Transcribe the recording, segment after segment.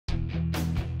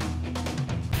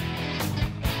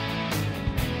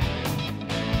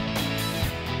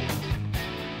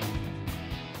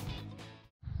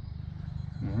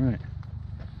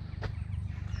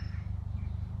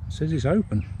says it's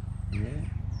open. Yeah.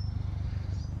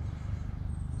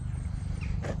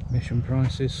 Mission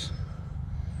prices.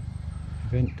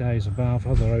 Event days above,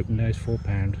 other open days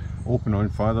 £4. Open on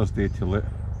Father's Day to let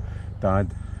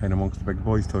Dad in amongst the big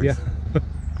boys' toys. Yeah.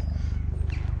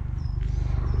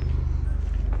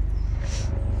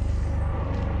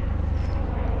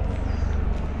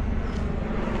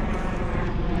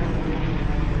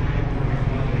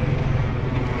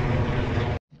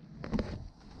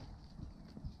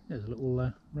 There's a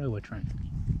little railway train.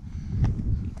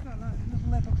 I don't know, little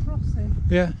level crossing.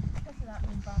 Yeah. Wasn't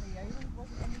happening Barry Highland,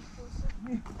 wasn't on this bus,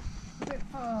 a bit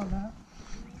far that.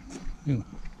 Yeah.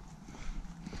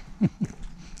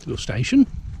 Little station.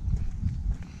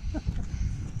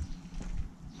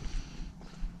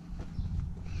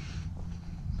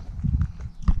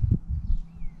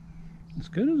 It's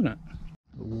good, isn't it?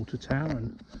 The water tower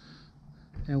and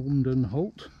Elmdon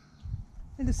Halt.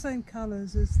 In the same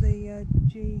colours as the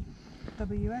GWS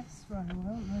railway,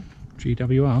 aren't they?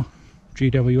 GWR?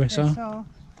 GWSR? SR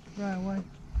railway.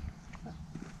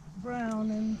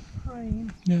 Brown and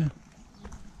cream. Yeah.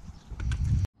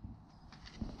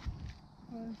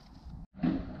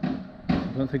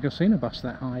 I don't think I've seen a bus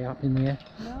that high up in the air.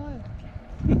 No.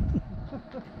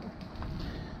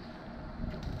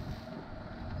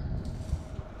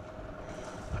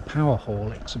 A power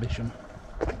hall exhibition.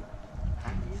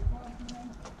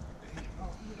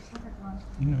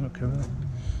 You know, okay.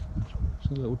 So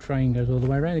the little train goes all the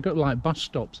way around. They've got like bus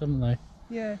stops, haven't they?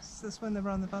 Yes, that's when they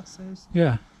run the buses.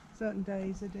 Yeah. Certain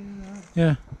days they do that.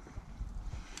 Yeah.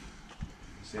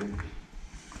 Same.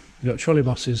 You've got trolley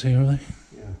buses here, are they?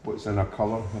 Yeah. What's in a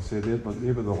colour, I say there, but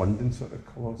they were the London sort of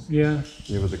colours. Yeah.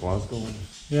 They were the Glasgow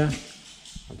ones. Yeah.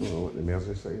 I don't know what the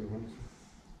Merseyside ones.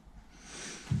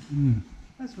 Mm.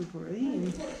 Those were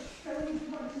green.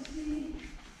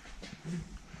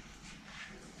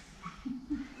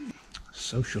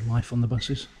 Social life on the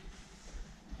buses.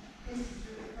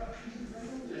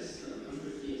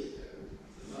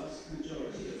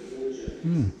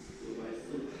 Mm.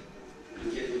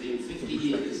 And yet within 50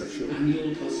 years,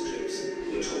 annual bus trips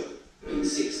will top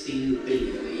 16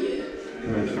 billion a year.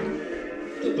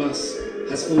 The bus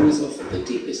has always offered the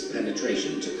deepest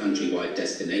penetration to countrywide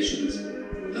destinations,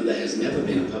 and there has never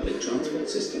been a public transport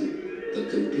system that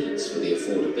competes for the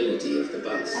affordability of the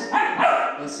bus.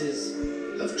 Buses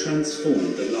have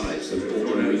transformed the lives of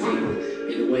ordinary people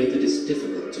in a way that is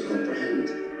difficult to comprehend.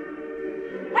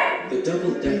 The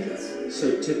double-decker,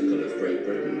 so typical of Great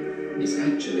Britain, is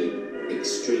actually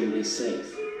extremely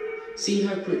safe. See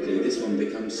how quickly this one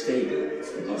becomes stable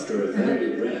after a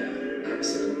very rare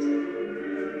accident.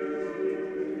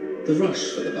 The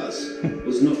rush for the bus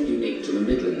was not unique to the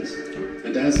Midlands,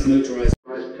 and as motorised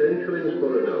 10 shillings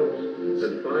for adults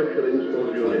and 5 shillings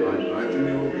for juniors.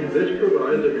 This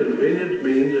provides a convenient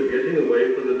means of getting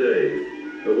away for the day,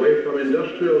 away from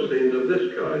industrial scenes of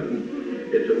this kind,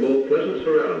 into more pleasant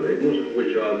surroundings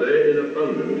which are there in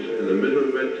abundance in the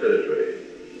Midland Red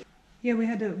Territory. Yeah, we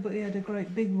had a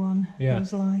great big one. Yeah. It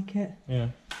was like it. Yeah.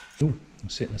 Oh, I'll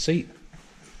sit in the seat.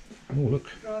 Oh, look.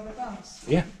 Drive a bus.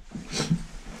 Yeah.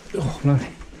 Oh, no.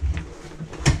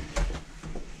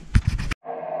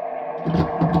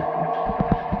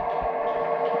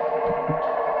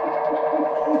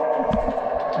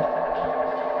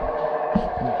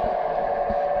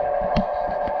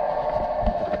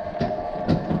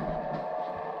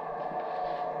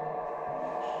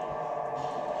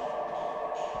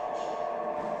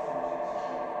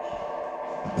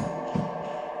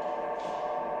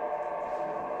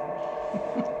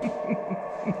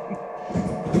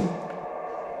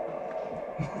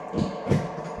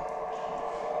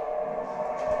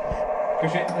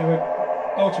 Because they were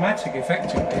automatic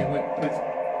effectively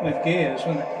with gears,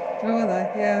 weren't they? Oh, are they?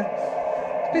 Yeah.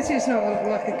 Pity it's not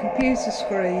like a computer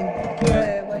screen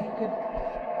there where you could.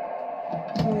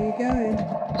 Where are you going?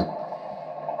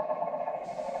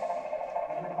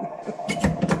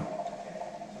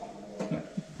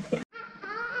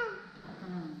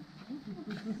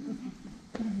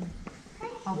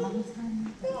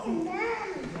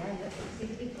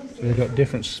 So they've got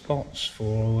different spots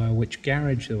for which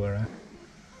garage they were at.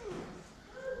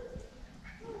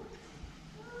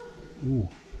 Ooh,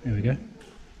 there we go.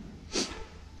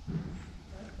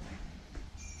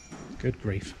 Good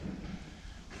grief.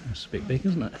 That's a bit big,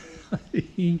 isn't it?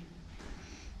 1913.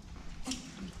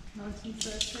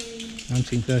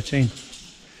 1913.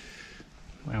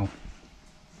 Wow.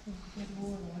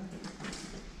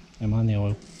 I'm on the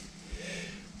oil.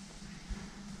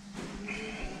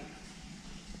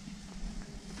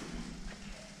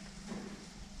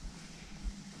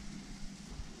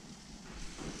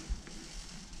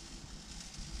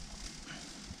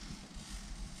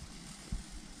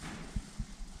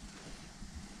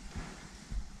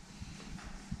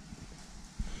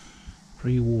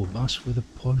 Pre-war bus with a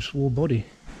post-war body.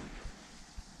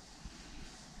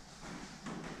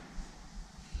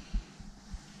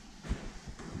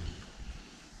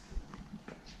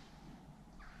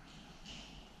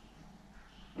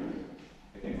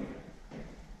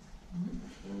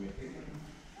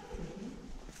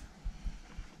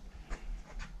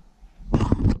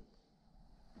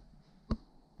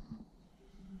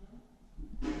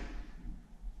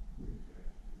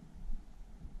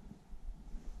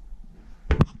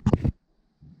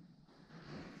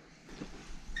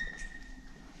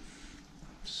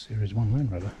 Series 1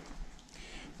 Land Rover.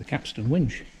 The capstan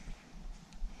winch.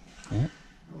 Yeah.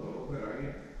 Hello, where are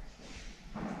you?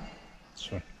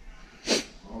 Sorry.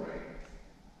 Alright.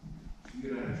 You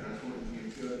get out of transport and you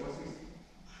buses?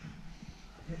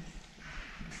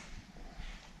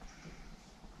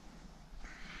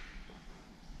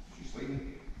 She's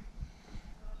sleeping.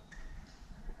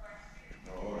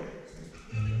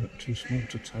 Alright. Too small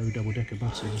to tow double-decker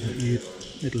buses,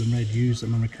 but Middle and Red used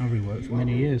them on recovery work for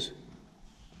many years.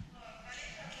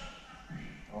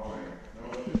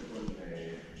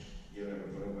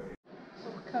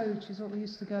 Sort of coach is what we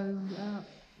used to go out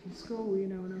in school, you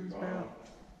know, when I was about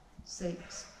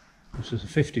 6. This is a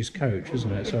 50s coach,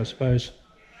 isn't it? So I suppose,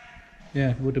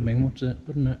 yeah, it would have been, wouldn't it? It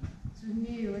was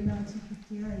new in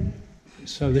 1958.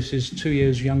 So this is 2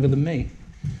 years younger than me.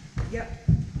 Yep.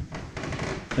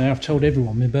 Now I've told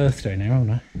everyone my birthday now,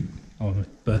 haven't I? Oh, my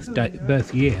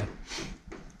birth year.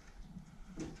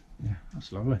 Yeah,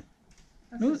 that's lovely.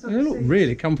 They look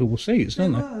really comfortable seats,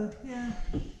 don't they? Were, yeah.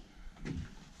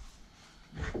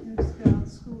 We used to go on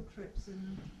school trips in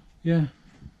them. Yeah.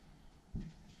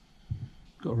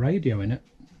 Got a radio in it.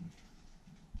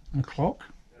 And a clock.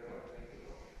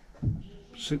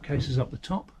 Suitcases up the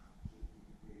top.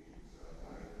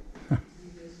 Huh.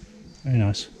 Very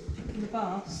nice. In the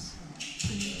bus.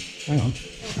 Hang on.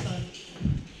 Also.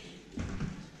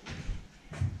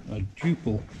 A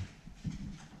duple.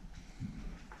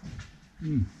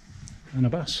 And a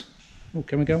bus. Oh,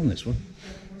 can we go on this one?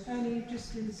 Only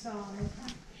just inside.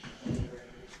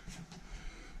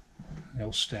 The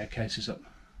old staircases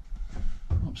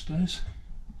upstairs.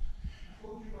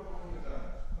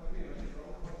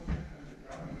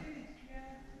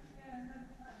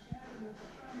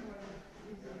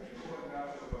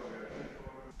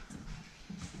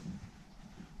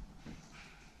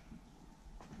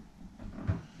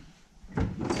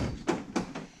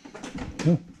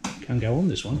 Oh, can go on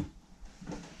this one.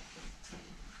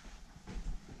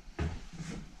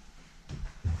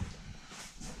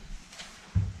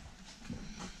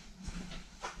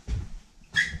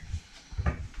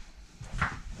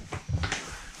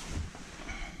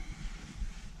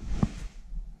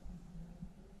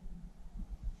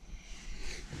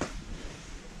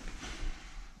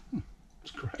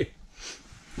 It's great.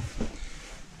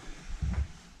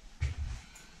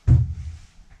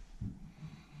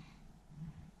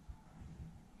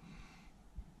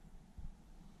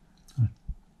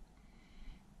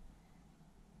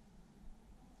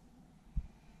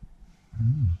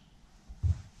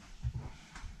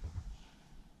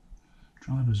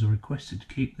 Drivers are requested to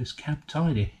keep this cab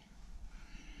tidy.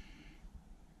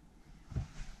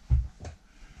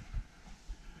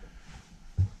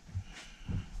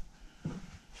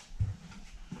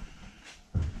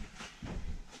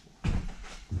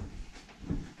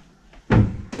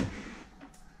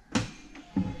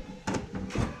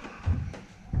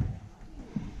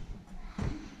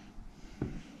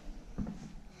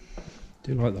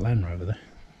 Do like the Land Rover there.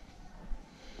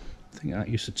 I think that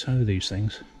used to tow these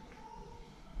things.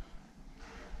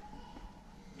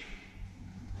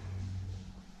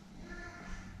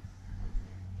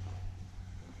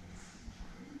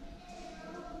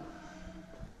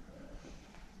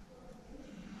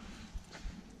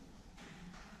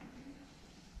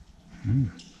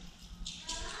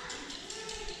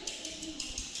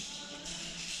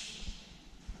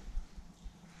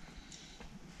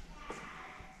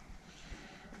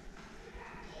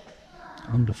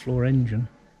 Underfloor engine.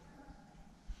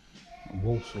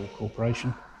 Walsall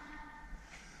Corporation.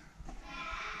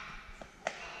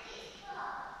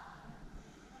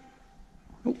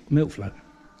 Oh, milk float.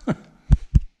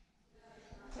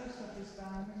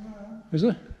 Is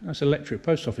there? That's electric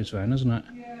post office van, isn't it?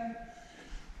 Yeah.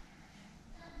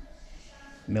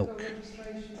 Milk.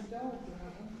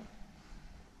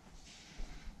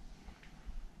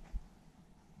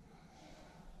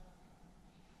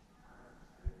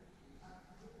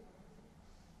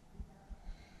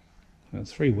 A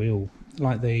three-wheel,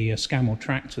 like the Scamel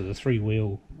tractor, the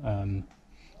three-wheel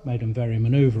made them very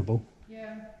manoeuvrable.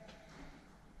 Yeah.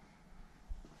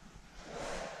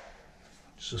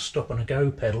 Just a stop and a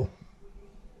go pedal.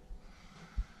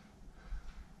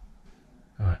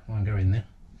 Try and go in there.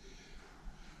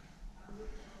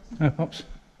 Oh, Pops.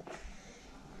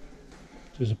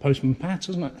 There's a postman Pat,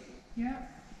 isn't it? Yeah.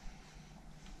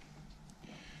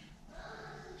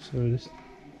 So this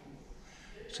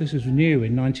is new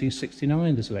in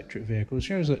 1969, this electric vehicle. It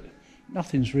shows that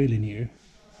nothing's really new.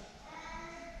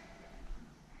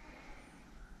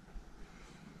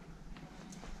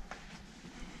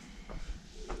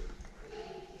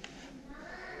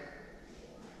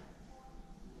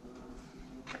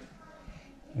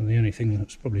 And the only thing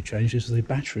that's probably changed is the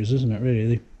batteries, isn't it,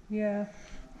 really? The Yeah.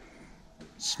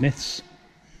 Smiths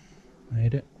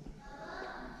made it.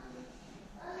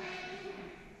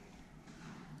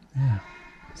 Yeah.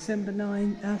 December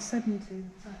 70.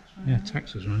 That's right. Yeah,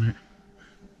 taxes on it.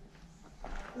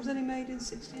 It was only made in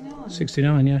 69.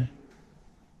 69, yeah.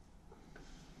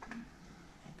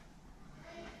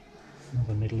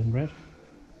 Another Midland red.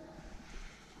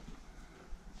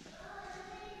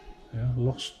 Yeah,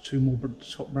 lost 2 more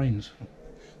top brains. A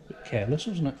bit careless,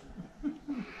 wasn't it?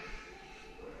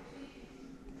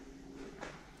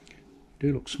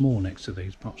 Do look small next to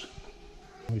these, Pops.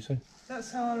 What do you say?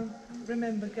 That's how I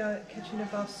remember catching a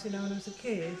bus, you know, when I was a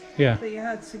kid. Yeah. That you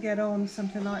had to get on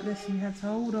something like this and you had to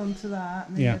hold on to that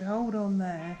and then Yeah. you had to hold on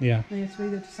there. Yeah. And you had to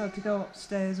either decide to go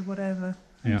upstairs or whatever.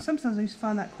 Yeah. And sometimes I used to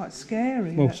find that quite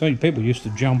scary. Well, that- so people used to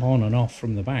jump on and off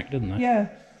from the back, didn't they? Yeah.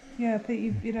 Yeah, but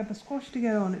you'd have a squash to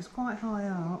get on. It's quite high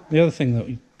up. The other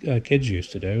thing that kids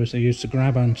used to do is they used to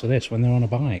grab onto this when they're on a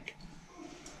bike.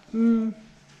 Mm.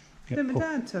 Get Did my pulled-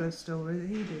 dad tell a story that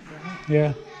he did that?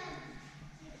 Yeah.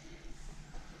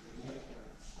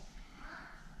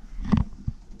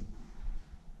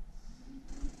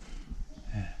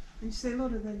 And you see a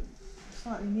lot of the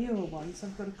slightly newer ones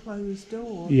have got a closed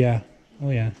door. Yeah. Oh,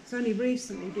 yeah. It's only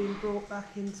recently been brought back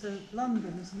into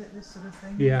London, isn't it, this sort of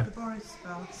thing? Yeah. The Boris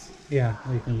bus. Yeah,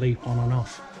 you can leap on and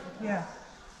off. Yeah.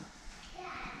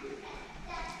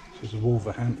 This is a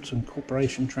Wolverhampton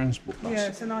Corporation Transport Bus. Yeah,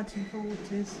 it's the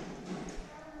 1940s.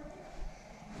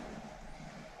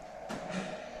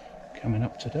 Coming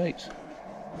up to date.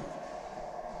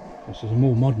 This is a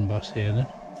more modern bus here then.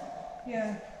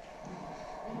 Yeah.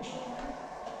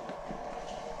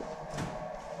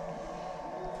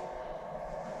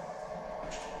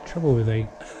 Trouble with the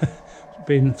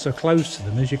being so close to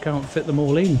them is you can't fit them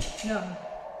all in. No.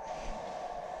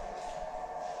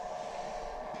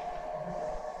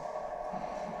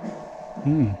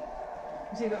 Hmm.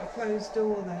 So you've got a closed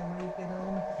door there where you get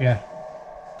on. Yeah.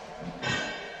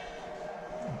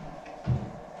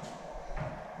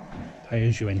 Pay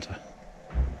as you enter.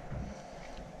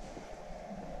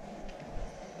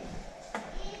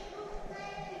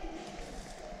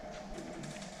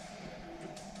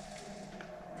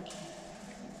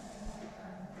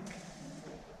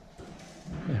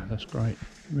 Yeah, that's great.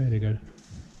 Really good.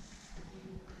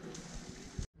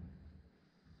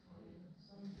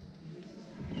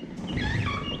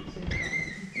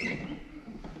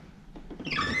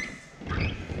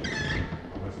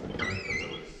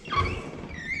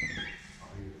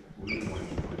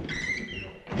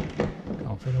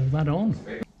 Can't fit all that on.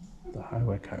 The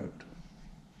highway code.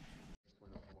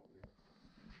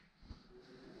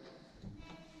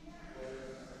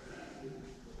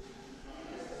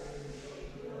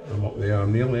 I'm up there,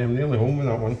 I'm nearly home with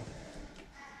that one.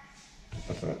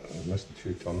 That's it, I missed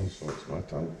the 2 tons, so it's my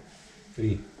turn.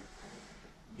 3.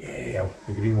 Yeah,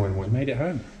 the green one won. Made it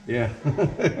home. Yeah.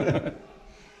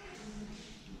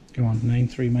 Go on, name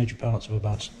 3 major parts of a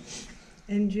bus.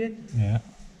 Engine, Yeah.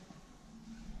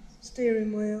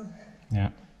 steering wheel, Yeah.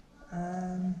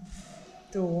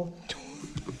 door.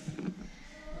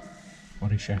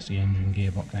 Body, chassis, engine,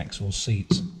 gearbox, axles,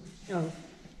 seats. Oh.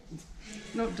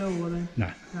 Not door then.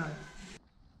 No. No.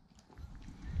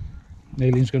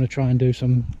 Neiling's going to try and do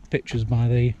some pictures by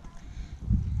the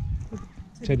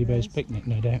Teddy Bear's bears. picnic,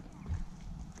 no doubt.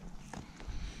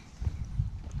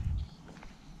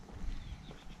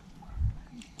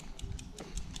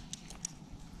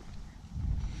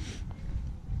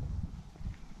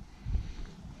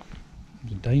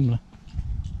 It's a Daimler.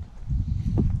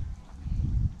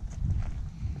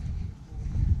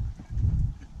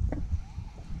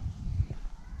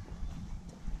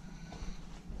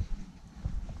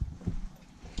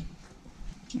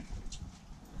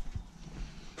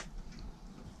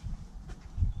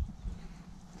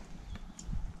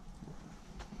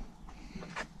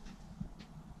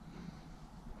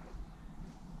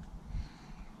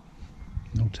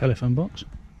 Old telephone box.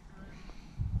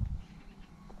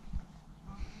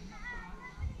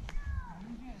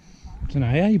 There's an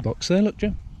AA box there, look,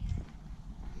 Jim.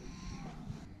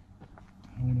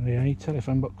 Old AA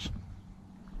telephone box.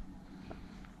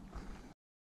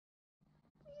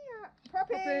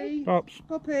 Pops.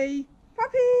 Poppy.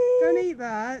 Poppy. Don't eat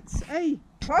that. Hey,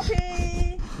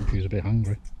 Poppy. She's a bit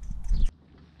hungry.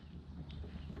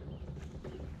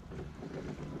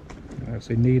 That's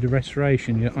in need of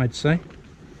restoration, I'd say.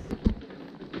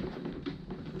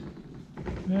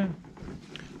 Yeah.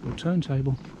 Or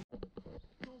turntable.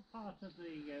 All part of the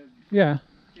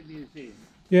museum,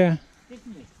 Yeah.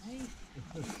 isn't it?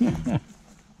 Eh?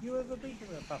 You ever been to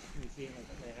a bus museum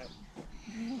that they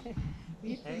have?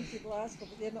 You've been to Glasgow,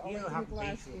 but they're not You allowed in haven't been to a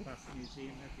Glasgow. bus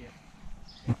museum,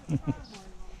 have you?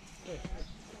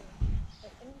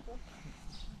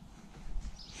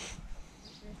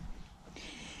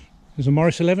 There's a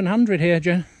Morris 1100 here,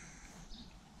 Jen.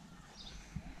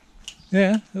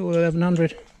 Yeah, little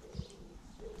 1100.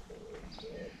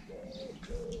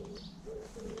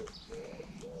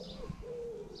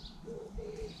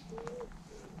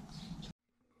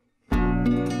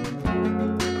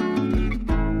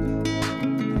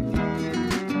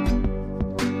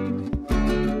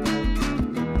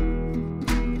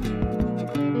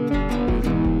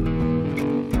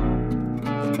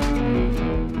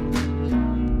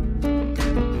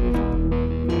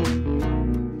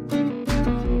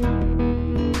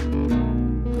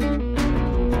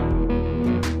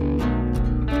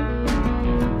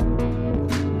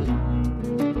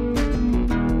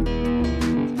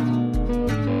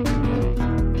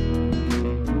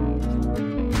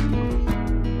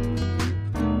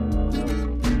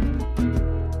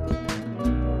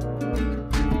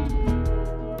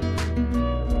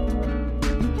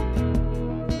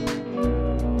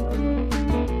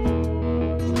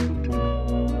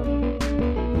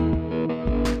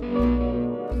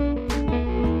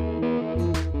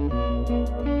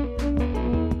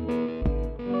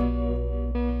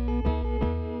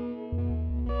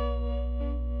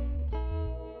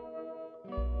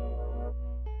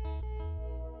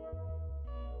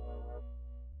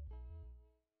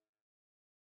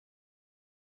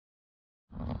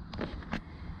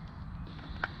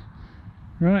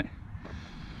 Right,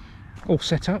 all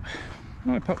set up.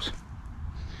 Right, Pops.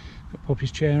 Got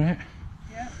Poppy's chair out.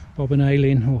 Yeah. Bob and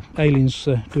Aileen, or Aileen's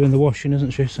doing the washing, isn't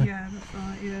she? So, Yeah, that's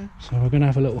right, yeah. so we're going to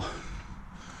have a little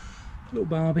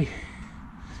barbie.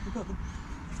 We've got the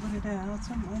put it out,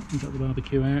 haven't we? We've got the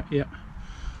barbecue out, yep.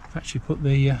 I've actually put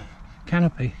the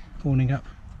canopy awning up.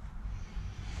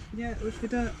 Yeah, which we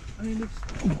don't, I mean,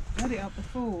 we've had it up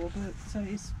before, but so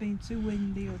it's been too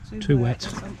windy or Too wet. Or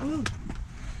something. Oh,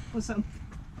 or something.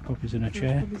 Poppy's in a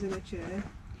chair. Poppy's in a chair.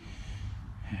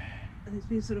 And it's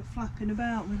been sort of flapping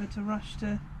about. We've had to rush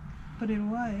to put it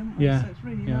away, haven't we? Yeah, So it's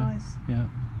really yeah, nice. yeah.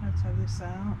 Let's have this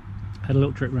out. Had a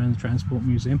little trip around the Transport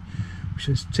Museum, which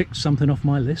has ticked something off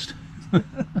my list.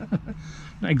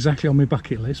 Not exactly on my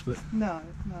bucket list, but... No,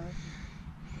 no.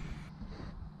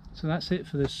 So that's it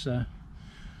for this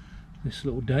this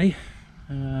little day.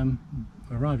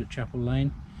 Arrived at Chapel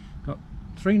Lane. Got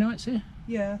 3 nights here?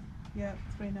 Yeah,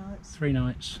 3 nights. 3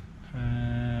 nights.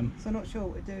 So not sure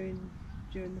what we're doing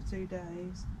during the 2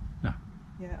 days. No.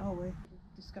 Yeah, are we?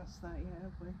 Discussed that yet,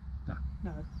 have we? No.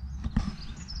 No.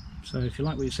 So if you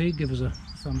like what you see, give us a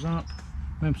thumbs up.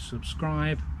 Remember to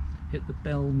subscribe, hit the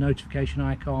bell notification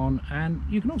icon, and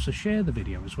you can also share the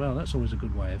video as well. That's always a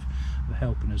good way of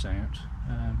helping us out.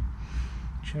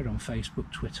 Share it on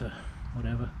Facebook, Twitter,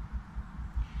 whatever.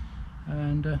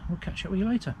 And we'll catch up with you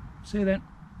later. See you then.